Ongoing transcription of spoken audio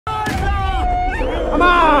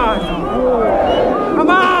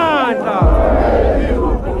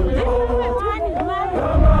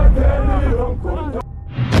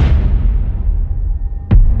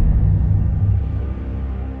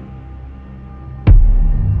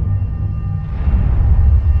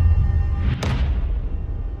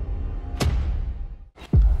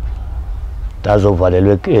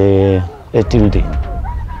ndazovalelwe etildini.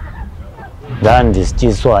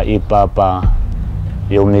 Ndandisityiswa ipapa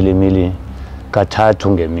yomilimili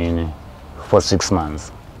kathathu ngemini for 6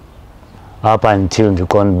 months. Up until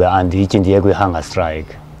ndiqonda uba andityi ndiye kwi-hunger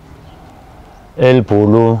strike.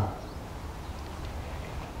 Elbhulu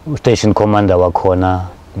station commander wakhona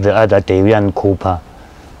the other day uyandikhupha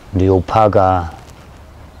ndiyophaka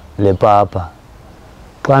le papa.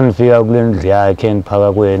 Xa ndifika kule ndlu yakhe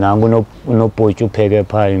ndiphaka kuye nanku unopotyi upheke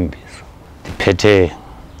phaa imbizo. Ndiphethe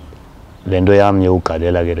le nto yam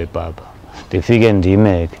yokugalela ke le papa. Ndifike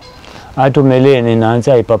ndime ke. Athi umeleni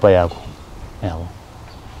nantsi ayipapa yakho. Yabo.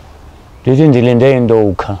 Ndithi ndilinde into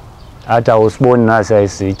ukha. Athi awusiboni nasi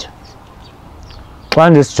ayisitya. Xa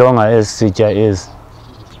ndisijonga esi sitya esi,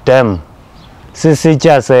 damn,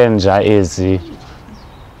 sisitya senja ezi.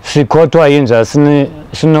 Sikhothwa yinja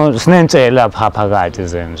sinentsela phaa phakathi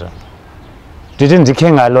zenja. Ndithi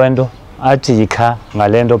ndikhe ngalo nto. Athi yikha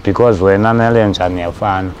ngale nto because wena nale nja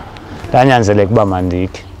niyafana. Ndanyanzeleka uba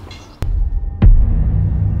mandikhe.